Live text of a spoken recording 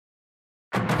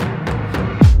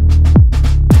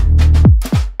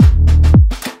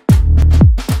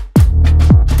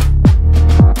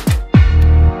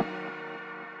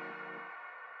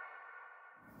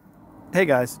Hey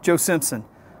guys, Joe Simpson.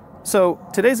 So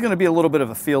today's going to be a little bit of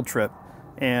a field trip,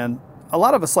 and a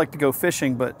lot of us like to go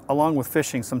fishing, but along with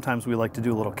fishing sometimes we like to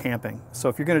do a little camping. So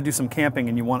if you're going to do some camping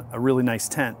and you want a really nice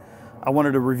tent, I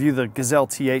wanted to review the Gazelle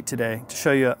T8 today to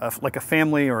show you like a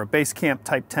family or a base camp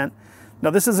type tent. Now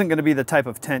this isn't going to be the type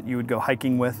of tent you would go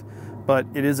hiking with, but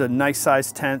it is a nice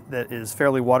sized tent that is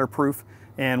fairly waterproof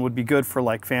and would be good for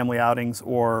like family outings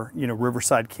or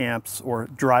riverside camps or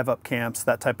drive up camps,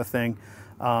 that type of thing.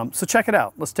 So check it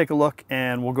out. Let's take a look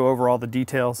and we'll go over all the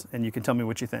details and you can tell me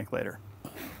what you think later.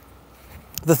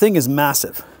 The thing is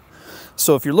massive.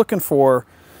 So if you're looking for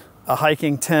a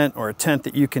hiking tent or a tent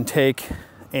that you can take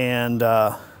and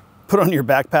put on your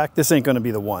backpack, this ain't going to be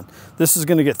the one. This is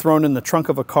going to get thrown in the trunk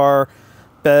of a car,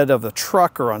 bed of a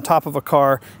truck, or on top of a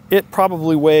car. It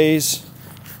probably weighs,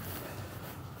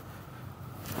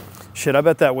 shit, I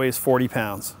bet that weighs 40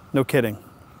 pounds. No kidding.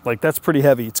 Like, that's pretty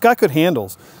heavy. It's got good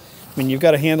handles. I mean, you've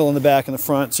got a handle in the back and the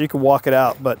front, so you can walk it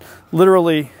out. But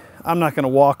literally, I'm not going to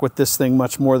walk with this thing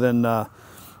much more than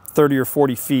 30 or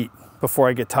 40 feet before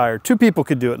I get tired. Two people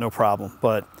could do it, no problem.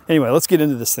 But anyway, let's get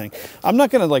into this thing. I'm not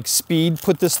going to like speed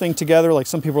put this thing together. Like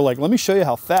some people are like, let me show you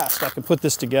how fast I can put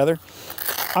this together.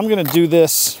 I'm going to do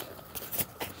this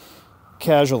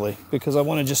casually because I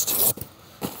want to just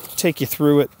take you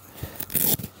through it.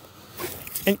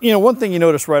 And one thing you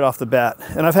notice right off the bat,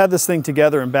 and I've had this thing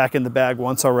together and back in the bag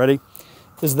once already,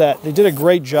 is that they did a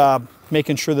great job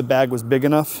making sure the bag was big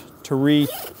enough to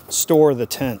restore the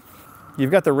tent. You've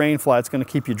got the rain fly, it's going to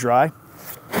keep you dry.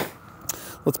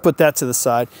 Let's put that to the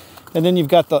side. And then you've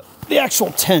got the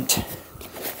actual tent,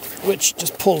 which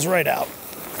just pulls right out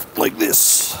like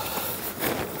this.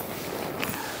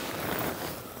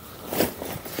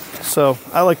 So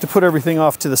I like to put everything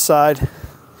off to the side.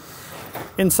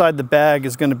 Inside the bag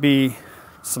is going to be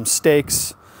some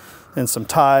stakes and some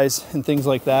ties and things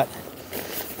like that.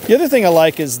 The other thing I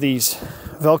like is these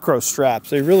Velcro straps.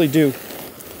 They really do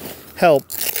help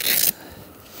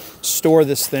store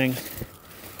this thing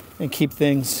and keep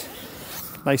things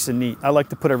nice and neat. I like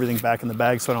to put everything back in the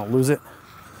bag so I don't lose it.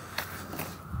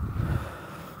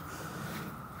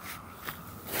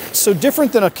 So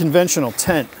different than a conventional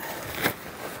tent,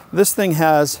 this thing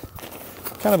has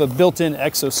kind of a built-in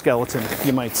exoskeleton,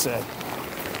 you might say.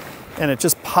 And it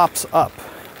just pops up.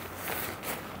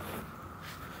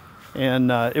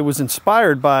 And it was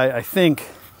inspired by, I think,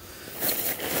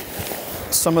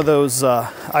 some of those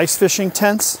ice fishing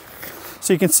tents.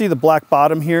 So you can see the black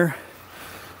bottom here.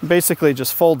 Basically it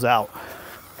just folds out,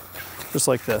 just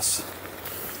like this,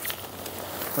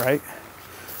 right?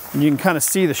 And you can kind of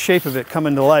see the shape of it come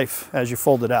into life as you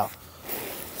fold it out.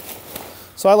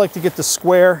 So I like to get the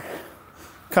square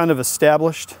kind of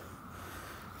established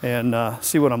and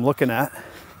see what I'm looking at.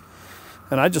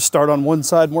 And I just start on one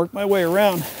side and work my way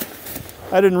around.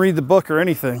 I didn't read the book or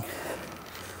anything.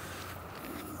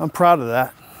 I'm proud of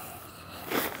that.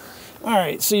 All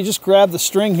right, so you just grab the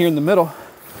string here in the middle,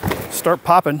 start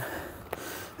popping.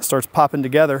 It starts popping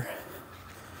together.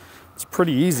 It's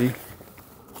pretty easy.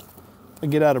 I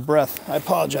get out of breath. I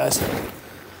apologize.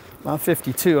 I'm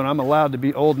 52 and I'm allowed to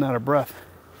be old and out of breath.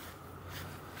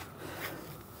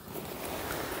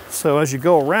 So as you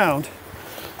go around,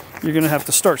 you're going to have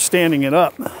to start standing it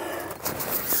up.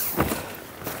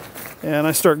 And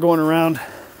I start going around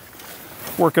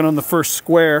working on the first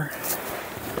square.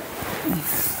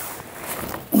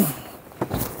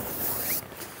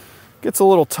 Gets a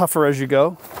little tougher as you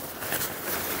go.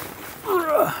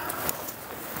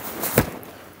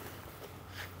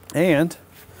 And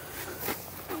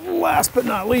last but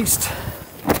not least,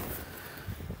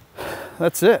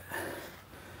 that's it.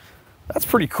 That's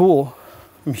pretty cool.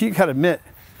 I mean, you gotta admit,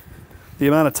 the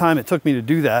amount of time it took me to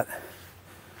do that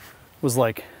was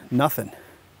like nothing.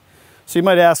 So you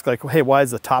might ask, like, hey, why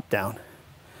is the top down?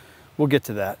 We'll get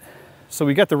to that. So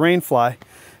we got the rain fly,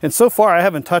 and so far I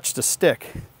haven't touched a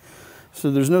stick. So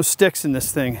there's no sticks in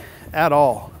this thing at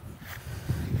all.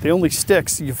 The only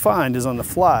sticks you find is on the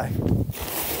fly.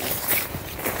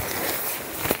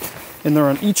 And they're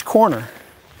on each corner,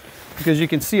 because you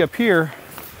can see up here,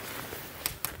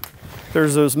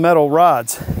 there's those metal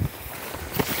rods.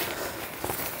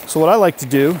 So what I like to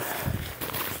do,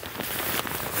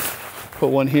 put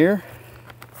one here.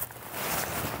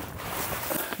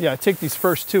 Yeah, I take these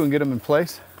first two and get them in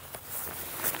place.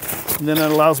 And then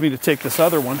that allows me to take this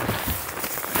other one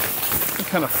and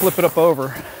kind of flip it up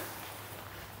over.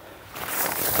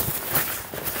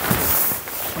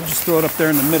 I'll just throw it up there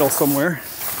in the middle somewhere.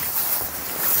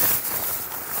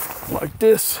 Like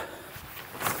this.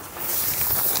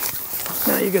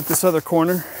 Now you get this other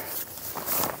corner.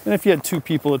 And if you had two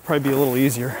people, it'd probably be a little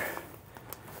easier.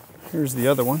 Here's the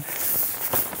other one.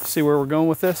 See where we're going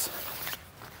with this?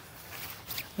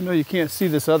 I know you can't see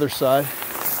this other side,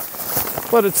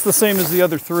 but it's the same as the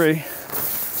other three.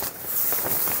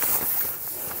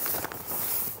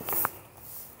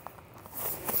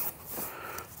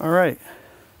 All right.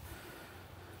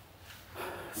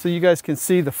 So you guys can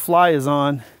see the fly is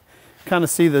on, kind of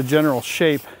see the general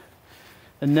shape.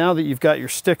 And now that you've got your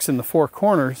sticks in the four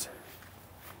corners,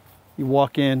 you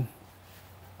walk in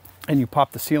and you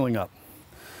pop the ceiling up.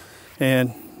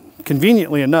 And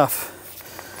conveniently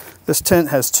enough, this tent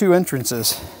has two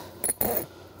entrances.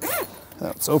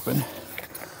 That's open.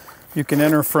 You can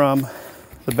enter from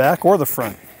the back or the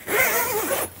front.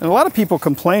 And a lot of people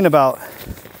complain about,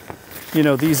 you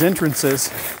know, these entrances,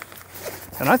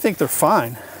 and I think they're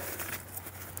fine.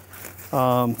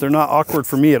 They're not awkward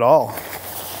for me at all.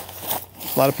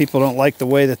 A lot of people don't like the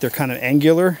way that they're kind of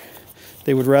angular.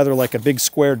 They would rather like a big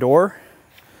square door.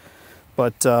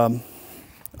 But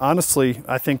honestly,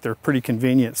 I think they're pretty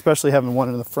convenient, especially having one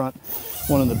in the front,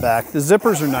 one in the back. The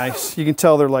zippers are nice. You can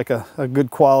tell they're like a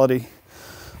good quality.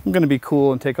 I'm gonna be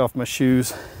cool and take off my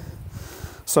shoes.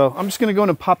 So I'm just gonna go in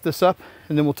and pop this up,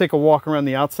 and then we'll take a walk around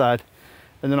the outside,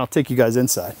 and then I'll take you guys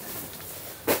inside.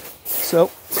 So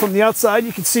from the outside,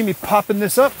 you can see me popping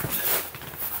this up.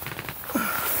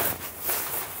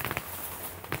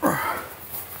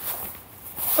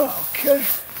 Okay.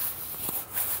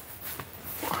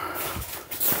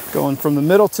 Going from the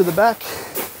middle to the back,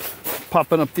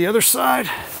 popping up the other side.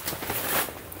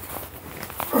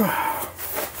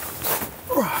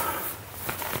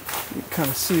 You kind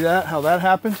of see that, how that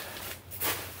happened.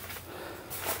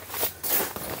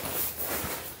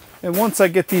 And once I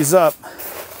get these up,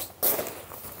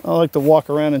 I like to walk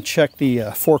around and check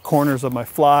the four corners of my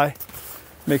fly,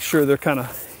 make sure they're kind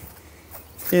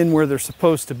of in where they're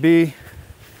supposed to be,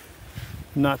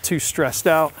 not too stressed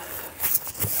out.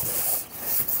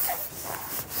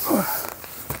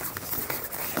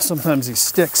 Sometimes these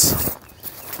sticks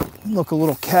look a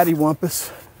little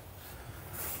cattywampus.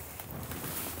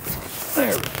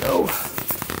 There we go.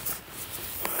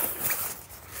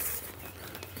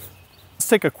 Let's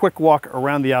take a quick walk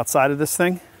around the outside of this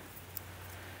thing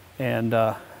and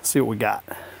see what we got.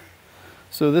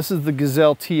 So this is the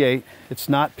Gazelle T8. It's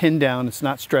not pinned down, it's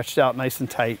not stretched out nice and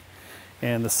tight,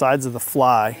 and the sides of the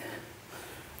fly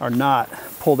are not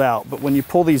pulled out. But when you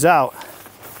pull these out,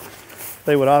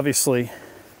 they would obviously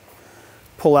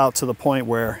pull out to the point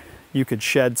where you could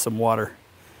shed some water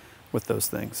with those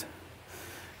things.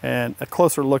 And a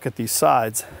closer look at these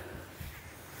sides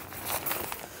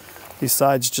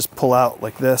just pull out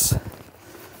like this,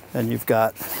 and you've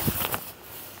got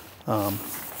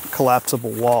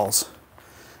collapsible walls.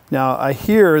 Now I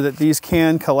hear that these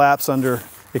can collapse under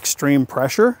extreme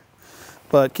pressure,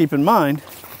 but keep in mind,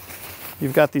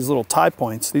 you've got these little tie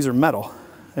points. These are metal,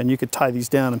 and you could tie these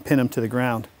down and pin them to the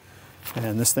ground,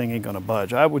 and this thing ain't gonna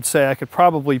budge. I would say I could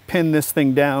probably pin this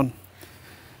thing down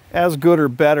as good or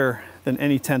better than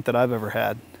any tent that I've ever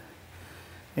had.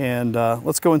 And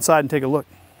let's go inside and take a look.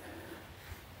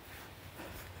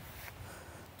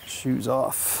 Shoes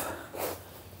off.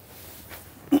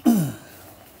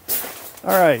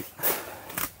 All right,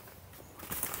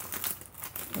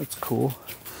 that's cool.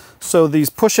 So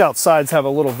these push-out sides have a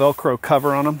little Velcro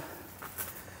cover on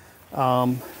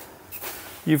them.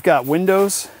 You've got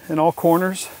windows in all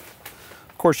corners.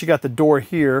 Of course, you got the door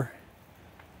here.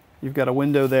 You've got a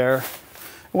window there. And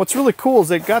what's really cool is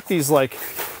they've got these like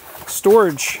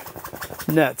storage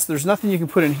nets. There's nothing you can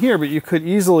put in here, but you could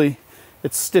easily,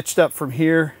 it's stitched up from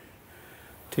here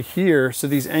to here. So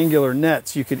these angular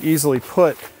nets, you could easily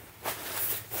put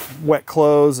wet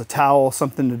clothes, a towel,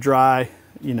 something to dry,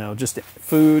 you know, just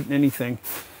food, anything.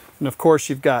 And of course,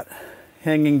 you've got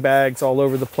hanging bags all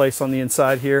over the place on the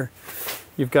inside here.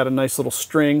 You've got a nice little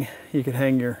string you could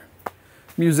hang your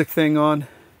music thing on.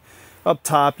 Up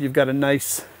top, you've got a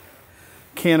nice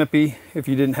canopy. If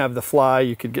you didn't have the fly,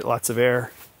 you could get lots of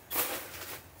air.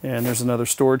 And there's another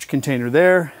storage container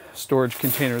there, storage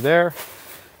container there,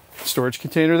 storage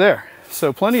container there.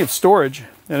 So plenty of storage.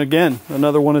 And again,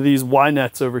 another one of these Y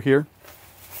nets over here.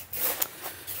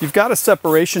 You've got a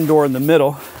separation door in the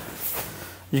middle.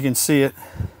 You can see it.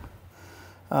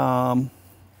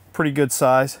 Pretty good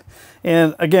size.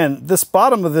 And again, this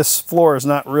bottom of this floor is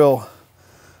not real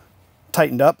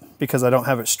tightened up because I don't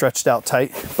have it stretched out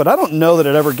tight. But I don't know that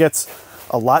it ever gets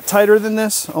a lot tighter than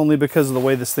this, only because of the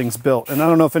way this thing's built. And I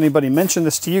don't know if anybody mentioned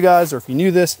this to you guys or if you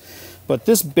knew this, but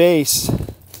this base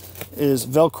is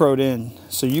Velcroed in.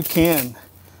 So you can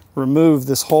remove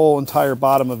this whole entire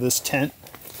bottom of this tent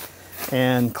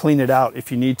and clean it out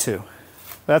if you need to.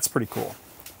 That's pretty cool.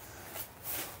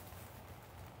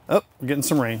 Oh, we're getting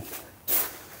some rain.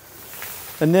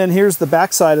 And then here's the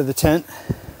back side of the tent.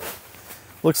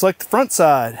 Looks like the front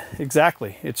side,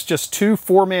 exactly. It's just two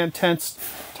 4-man tents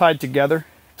tied together.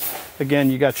 Again,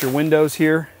 you got your windows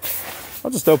here. I'll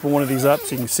just open one of these up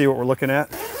so you can see what we're looking at.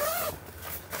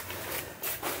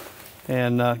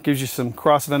 And gives you some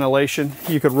cross ventilation.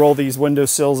 You could roll these window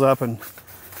sills up and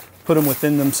put them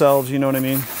within themselves, you know what I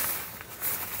mean?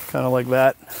 Kind of like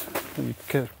that. And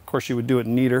of course, you would do it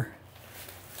neater.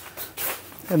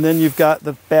 And then you've got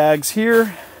the bags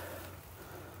here,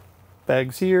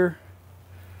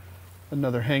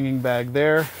 another hanging bag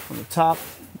there on the top,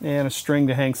 and a string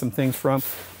to hang some things from.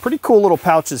 Pretty cool little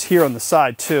pouches here on the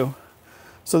side too.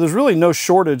 So there's really no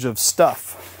shortage of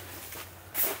stuff.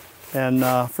 And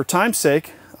for time's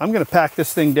sake, I'm gonna pack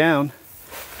this thing down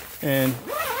and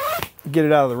get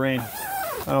it out of the rain.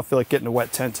 I don't feel like getting a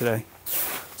wet tent today.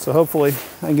 So hopefully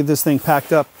I can get this thing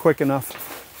packed up quick enough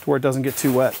to where it doesn't get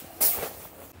too wet.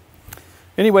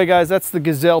 Anyway, guys, that's the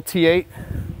Gazelle T8.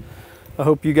 I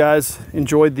hope you guys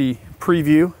enjoyed the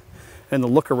preview and the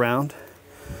look around.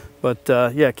 But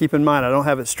yeah, keep in mind, I don't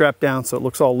have it strapped down, so it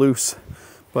looks all loose.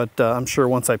 But I'm sure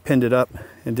once I pinned it up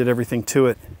and did everything to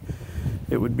it,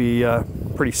 it would be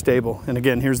pretty stable. And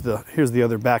again, here's the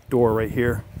other back door right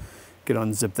here. Could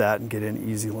unzip that and get in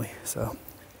easily. So,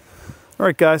 all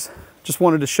right, guys, just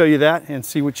wanted to show you that and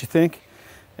see what you think.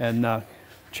 And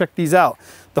check these out.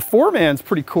 The 4-man's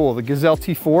pretty cool. The Gazelle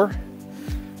T4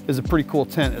 is a pretty cool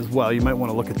tent as well. You might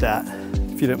want to look at that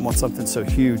if you didn't want something so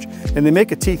huge. And they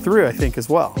make a T3, I think, as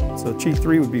well. So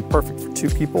T3 would be perfect for 2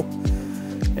 people.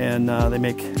 And they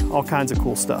make all kinds of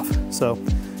cool stuff. So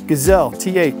Gazelle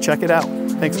T8, check it out.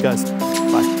 Thanks, guys.